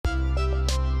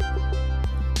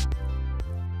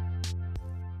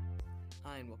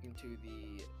and welcome to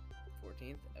the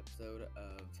 14th episode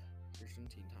of Christian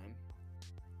Teen Time.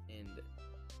 And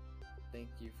thank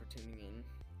you for tuning in.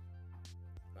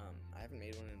 I haven't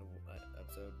made one in an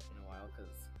episode in a while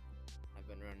because I've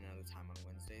been running out of time on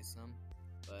Wednesdays some,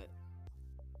 but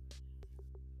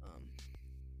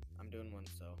I'm doing one,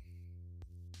 so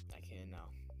I can now.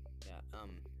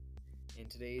 And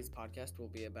today's podcast will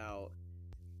be about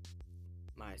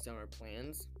my summer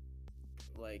plans.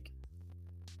 Like,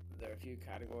 there are a few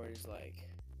categories that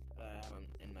I have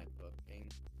in my book thing.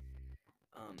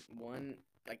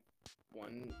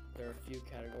 There are a few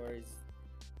categories,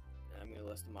 and I'm gonna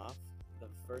list them off. The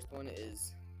first one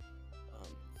is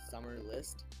summer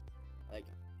list,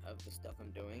 of the stuff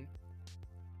I'm doing,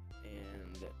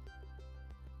 and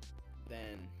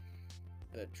then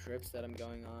the trips that I'm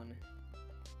going on,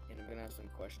 and I'm gonna have some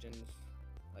questions.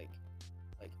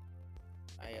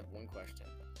 I have one question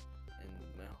in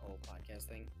my whole podcast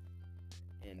thing,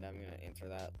 and I'm gonna answer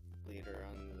that later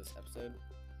on this episode.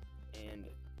 And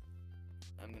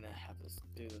I'm gonna have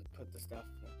put the stuff.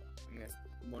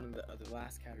 One of the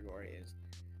last category is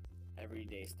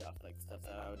everyday stuff, like stuff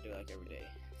that I would do every day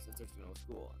since there's no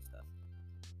school and stuff.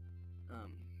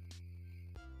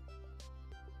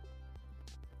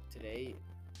 Today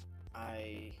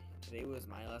was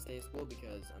my last day of school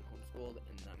because I'm homeschooled,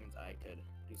 and that means I could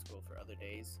do school for other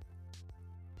days.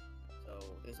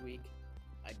 So this week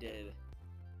I did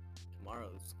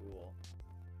tomorrow's school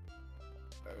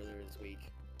earlier this week,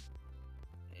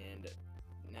 and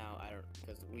now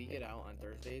because we get out on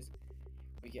Thursdays.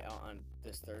 We get out on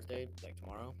this Thursday,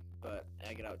 tomorrow, but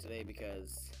I get out today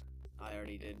because I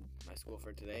already did my school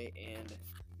for today and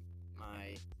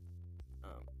my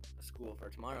school for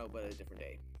tomorrow, but a different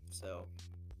day. So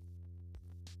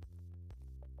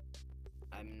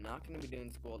I'm not going to be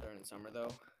doing school during the summer,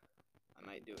 though. I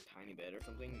might do a tiny bit or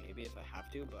something, maybe if I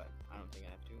have to, but I don't think I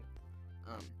have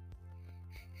to.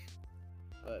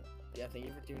 But yeah, thank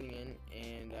you for tuning in,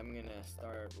 and I'm going to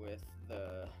start with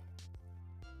the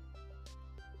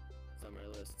summer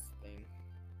list thing.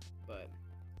 But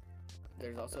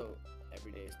there's also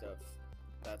everyday stuff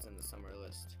that's in the summer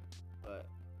list, but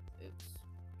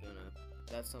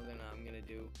that's something I'm gonna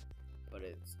do, but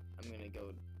I'm gonna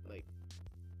go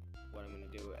what I'm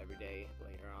gonna do every day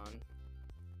later on,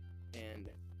 and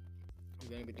I'm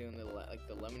gonna be doing the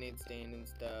lemonade stand and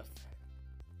stuff.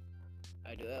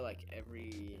 I do that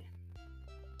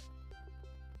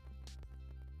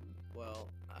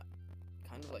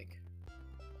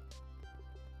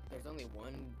there's only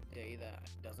one day that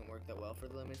doesn't work that well for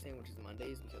the lemonade stand, which is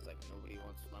Mondays, because nobody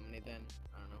wants lemonade then.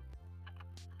 I don't know,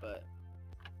 but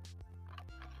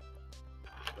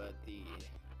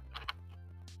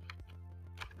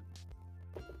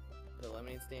the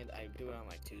lemonade stand, I do it on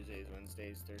Tuesdays,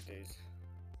 Wednesdays, Thursdays,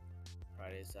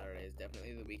 Fridays, Saturdays,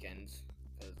 definitely the weekends,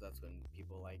 because that's when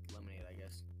people like lemonade, I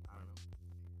guess. I don't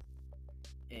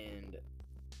know. And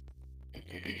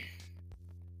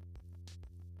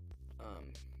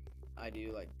I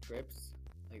do trips.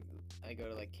 I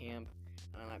go to camp,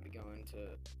 and I might be going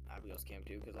to Abigail's camp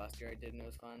too, because last year I did and it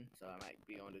was fun, so I might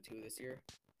be going to 2 this year.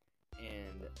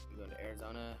 And I'm going to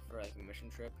Arizona for a mission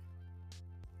trip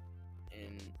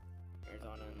in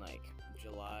Arizona in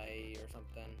July or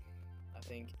something, I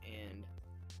think. And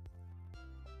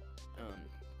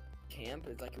camp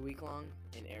is a week long,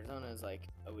 and Arizona is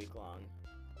a week long.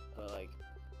 But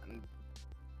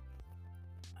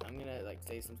I'm gonna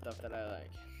say some stuff that I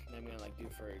I'm gonna do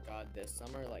for God this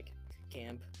summer.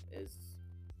 Camp is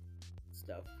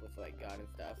stuff with God and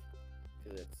stuff,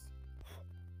 because it's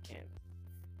camp.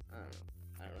 I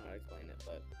don't know how to explain it,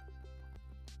 but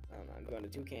I'm going to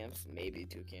 2 camps, maybe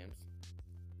 2 camps,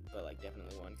 but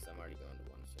definitely one, because I'm already going to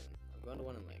one soon. I'm going to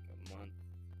one in a month,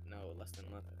 no, less than a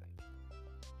month, I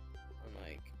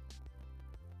think,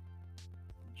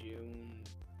 on June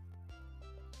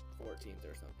 14th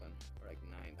or something, or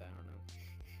 9th, I don't know.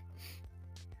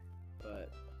 But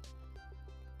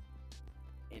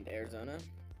in Arizona,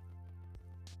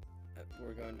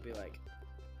 we're going to be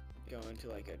going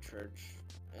to a church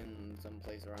in some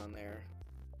place around there,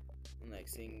 and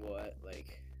seeing what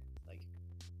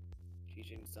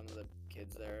teaching some of the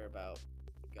kids there about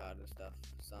God and stuff.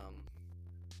 Some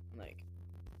I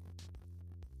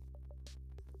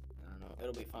don't know,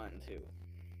 it'll be fun too.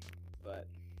 But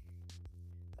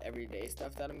everyday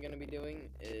stuff that I'm gonna be doing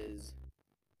is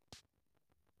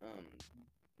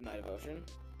my devotion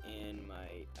and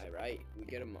I write. We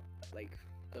get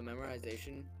the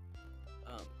memorization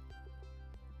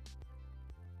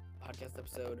podcast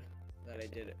episode that I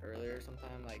did earlier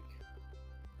sometime, a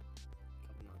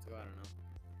couple months ago, I don't know.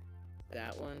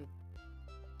 That one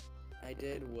I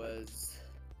did was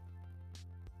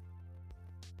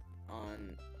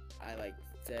I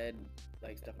said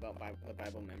stuff about the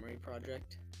Bible memory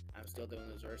project. I'm still doing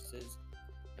those verses,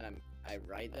 and I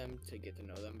write them to get to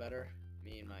know them better.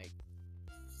 Me and my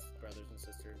brothers and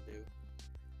sisters do.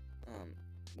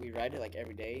 We write it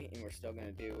every day, and we're still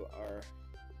gonna do our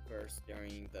verse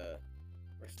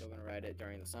we're still gonna write it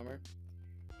during the summer,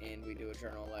 and we do a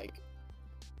journal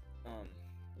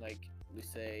we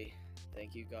say,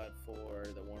 "Thank you, God, for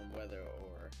the warm weather,"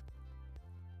 or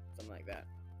something like that.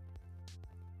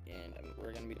 And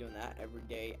we're gonna be doing that every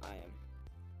day. I'm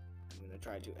gonna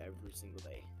try to every single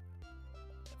day,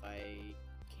 if I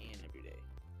can, every day.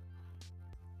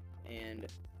 And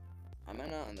I might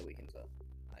not on the weekends though.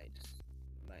 I just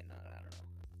might not. I don't know.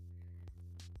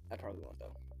 I probably won't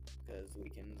though, because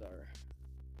weekends are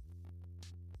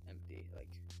empty,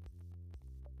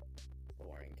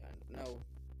 boring kind of. No,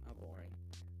 not boring.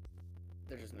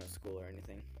 There's just no school or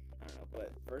anything. I don't know.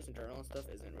 But verse and journal and stuff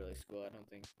isn't really school, I don't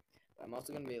think. But I'm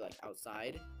also gonna be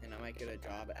outside, and I might get a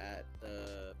job at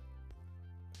the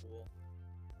pool,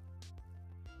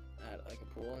 at a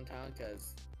pool in town,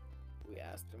 because we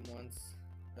asked him once,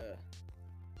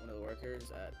 one of the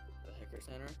workers at the Hicker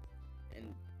Center,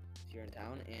 and here in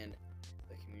town, and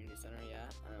the community center,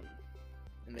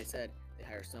 and they said they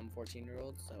hire some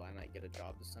 14-year-olds, so I might get a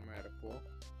job this summer at a pool,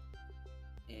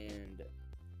 and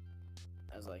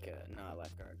as not a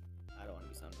lifeguard. I don't want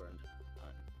to be sunburned a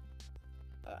ton.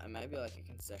 I might be a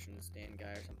concession stand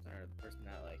guy or something, or the person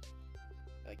that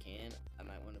if I can, I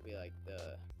might want to be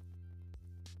the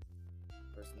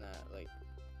person that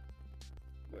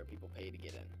where people pay to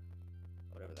get in,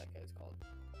 whatever that guy's called.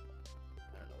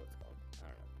 I don't know what it's called. I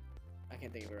don't know. I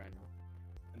can't think of it right now.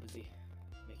 I'm busy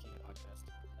making a podcast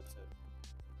episode.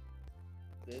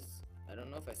 I don't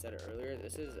know if I said it earlier,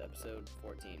 this is episode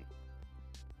 14.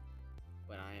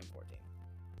 When I am 14.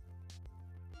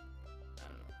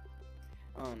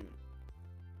 I don't know.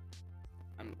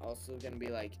 I'm also gonna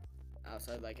be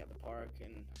outside at the park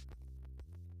and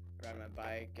ride my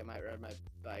bike. I might ride my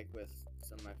bike with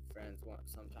some of my friends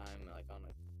sometime on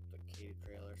the Katy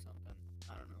Trail or something.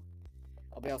 I don't know.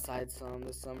 I'll be outside some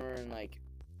this summer and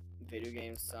video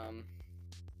games some,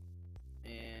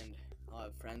 and I'll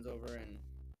have friends over and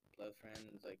play with friends,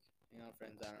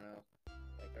 friends, I don't know,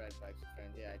 ride bikes with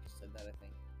friends. Yeah, I just said that, I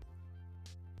think.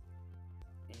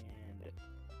 And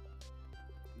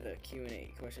the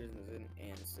Q&A, questions and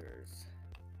answers.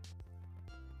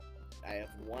 I have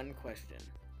one question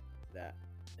that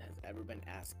has ever been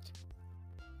asked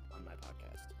on my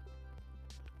podcast.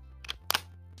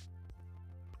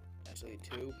 Actually,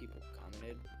 2 people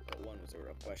commented, but one was a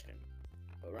real question.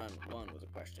 But one was a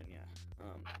question, yeah.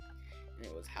 And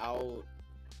it was, how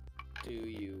do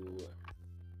you...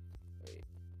 Wait.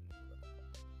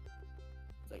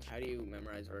 It's how do you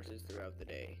memorize verses throughout the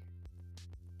day?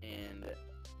 And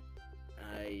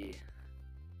I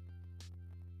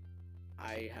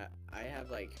have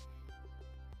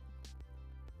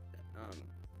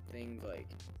things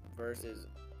verses.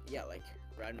 Yeah,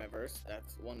 write my verse.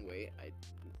 That's one way I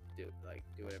do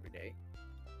it every day.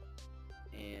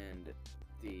 And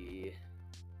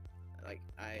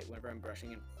whenever I'm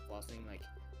brushing and flossing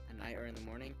at night or in the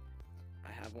morning,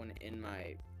 I have one in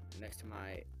my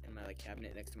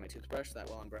cabinet next to my toothbrush, so that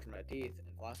while I'm brushing my teeth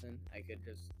and flossing, I could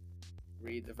just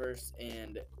read the verse,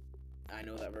 and I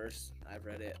know that verse. I've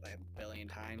read it a billion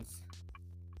times,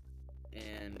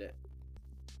 and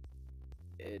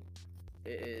it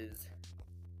is.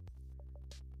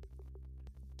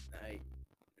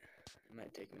 It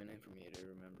might take a minute for me to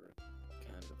remember.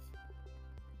 Kind of.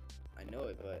 I know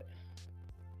it, but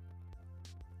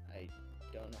I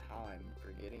don't know how I'm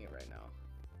forgetting it right now.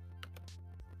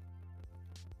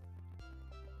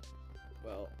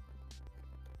 Well,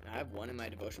 I have one in my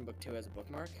devotion book too as a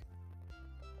bookmark.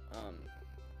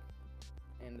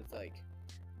 And it's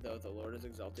though the Lord is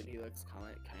exalted, he looks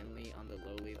kindly on the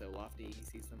lowly, the lofty, he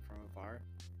sees them from afar.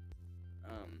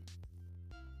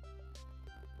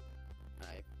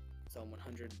 Psalm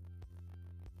 100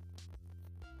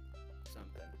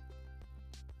 something.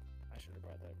 I should have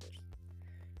brought that verse.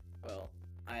 Well,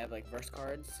 I have verse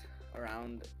cards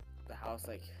around the house,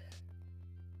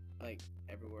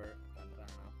 everywhere. I don't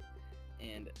know.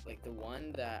 And the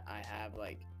one that I have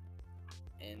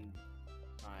in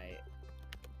my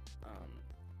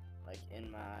in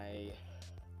my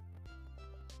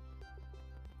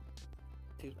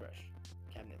toothbrush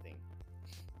cabinet thing.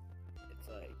 It's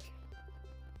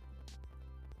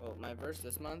well, my verse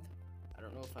this month, I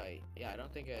don't know if I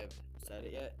don't think I've said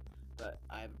it yet, but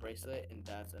I have a bracelet, and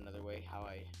that's another way how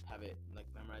I have it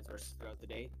memorize verses throughout the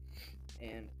day.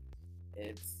 And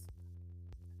it's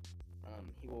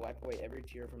he will wipe away every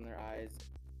tear from their eyes,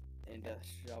 and death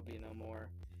shall be no more.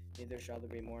 Neither shall there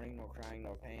be mourning, nor crying,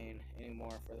 nor pain any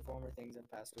more, for the former things have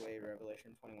passed away.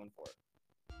 Revelation 21:4.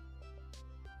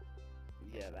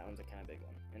 Yeah, that one's a kind of big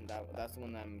one, and that's the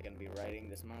one that I'm gonna be writing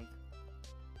this month,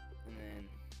 and then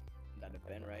that I've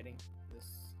been writing this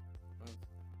month,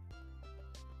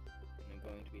 and I'm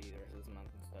going to be the rest of this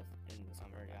month and stuff in the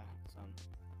summer. Yeah, some,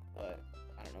 but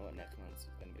I don't know what next month's is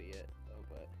gonna be yet though.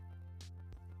 But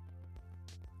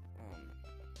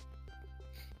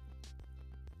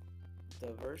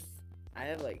the verse I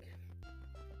have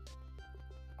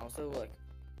also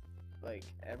like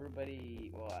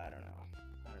everybody. Well, I don't know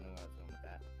where I was going with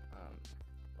that.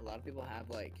 A lot of people have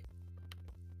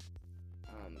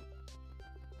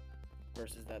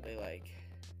verses that they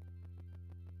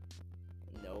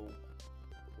know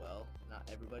well. Not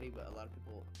everybody, but a lot of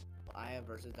people. I have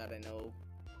verses that I know,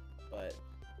 but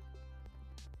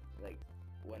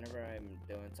whenever I'm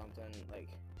doing something or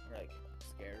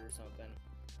scared or something,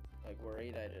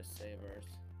 worried, I just say a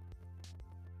verse,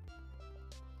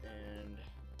 and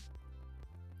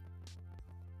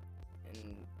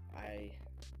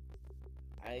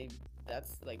I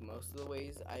that's most of the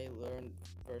ways I learn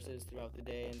verses throughout the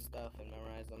day and stuff and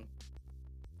memorize them.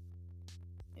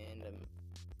 And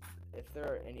if there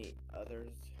are any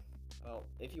others, well,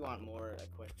 if you want more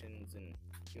questions and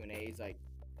Q&As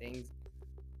things,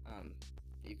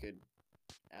 you could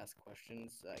ask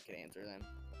questions so I could answer them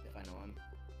if I know them.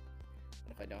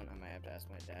 And if I don't, I might have to ask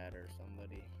my dad or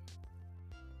somebody.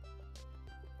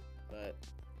 But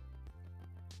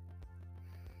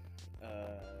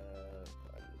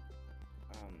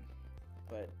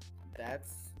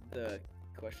that's the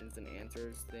questions and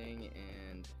answers thing,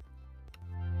 and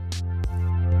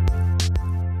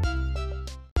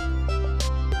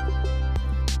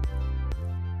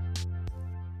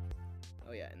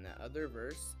oh yeah, and that other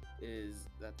verse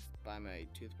that's by my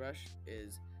toothbrush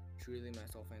is, truly my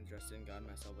soul finds rest in God,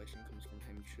 my salvation comes from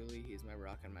him, truly he is my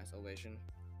rock and my salvation,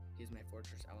 he is my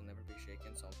fortress, I will never be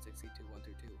shaken. Psalm 62,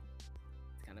 1-2.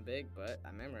 It's kind of big, but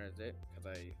I memorized it because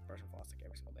I brush and floss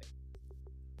every single day,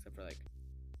 except for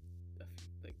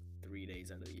 3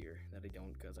 days out of the year that I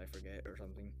don't because I forget or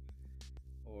something,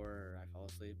 or I fall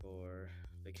asleep, or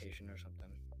vacation or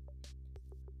something.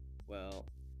 Well,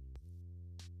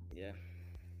 yeah.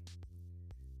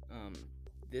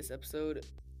 This episode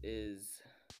is,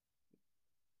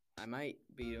 I might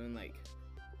be doing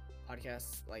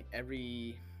podcasts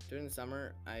during the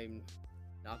summer. I'm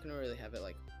not gonna really have it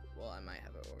I might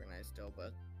have it organized still,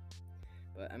 but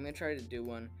I'm gonna try to do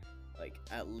one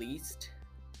at least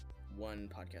one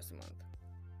podcast a month.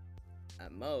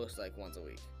 At most once a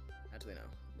week. Actually no,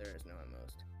 there is no at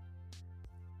most.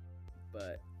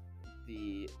 But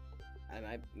I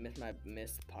might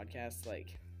miss podcasts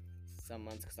some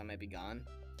months because I might be gone.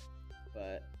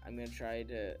 But I'm gonna try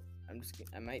to.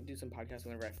 I might do some podcasts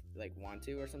whenever I want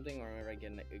to or something, or whenever I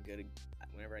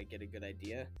get a good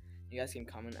idea. You guys can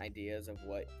comment ideas of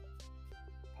what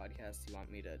podcasts you want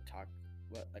me to talk.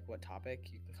 What topic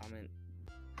you can comment.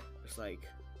 Just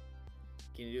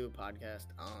can you do a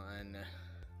podcast on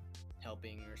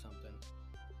helping or something?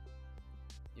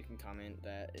 You can comment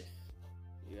that if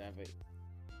you have it.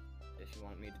 If you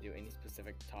want me to do any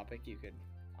specific topic, you could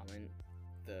comment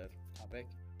the topic.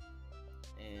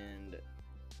 And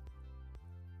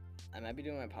I might be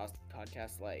doing my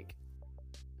podcast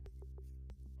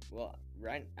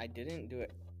I didn't do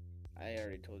it. I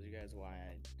already told you guys why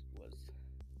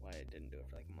I didn't do it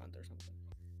for a month or something.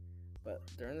 But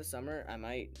during the summer, I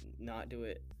might not do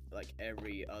it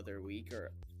every other week,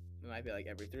 or it might be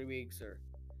every 3 weeks, or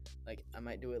I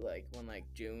might do it one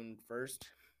June 1st,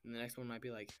 and the next one might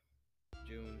be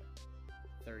June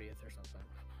 30th or something,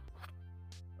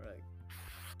 or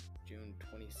June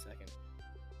 22nd.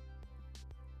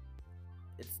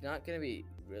 It's not gonna be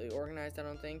really organized, I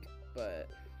don't think,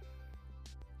 but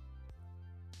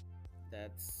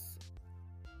that's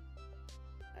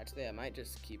actually I might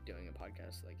just keep doing a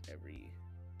podcast every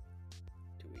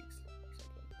 2 weeks or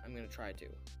something. I'm gonna try to.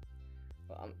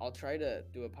 But I'll try to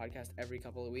do a podcast every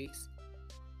couple of weeks,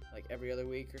 every other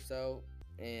week or so.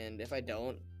 And if I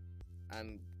don't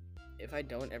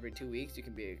every 2 weeks, you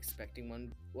can be expecting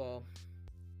one. Well,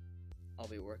 I'll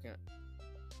be working.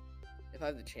 If I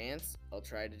have the chance, I'll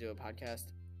try to do a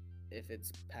podcast. If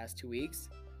it's past 2 weeks,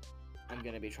 I'm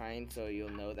gonna be trying, so you'll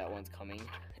know that one's coming.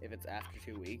 If it's after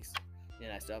 2 weeks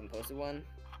and I still haven't posted one,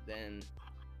 then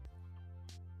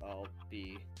I'll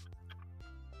be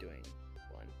doing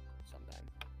one sometime.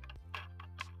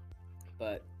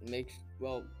 But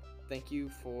thank you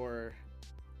for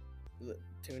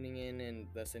tuning in and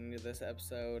listening to this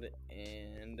episode.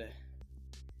 And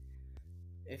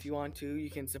if you want to, you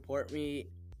can support me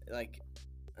like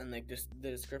in like just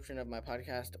the description of my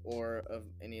podcast or of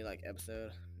any like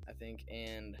episode, I think,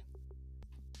 and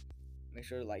make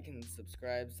sure to like and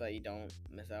subscribe so that you don't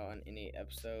miss out on any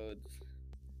episodes.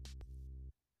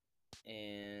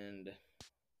 And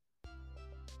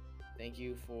thank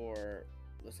you for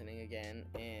listening again,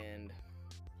 and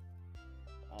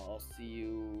I'll see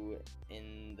you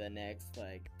in the next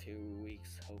like 2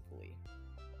 weeks, hopefully.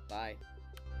 Bye.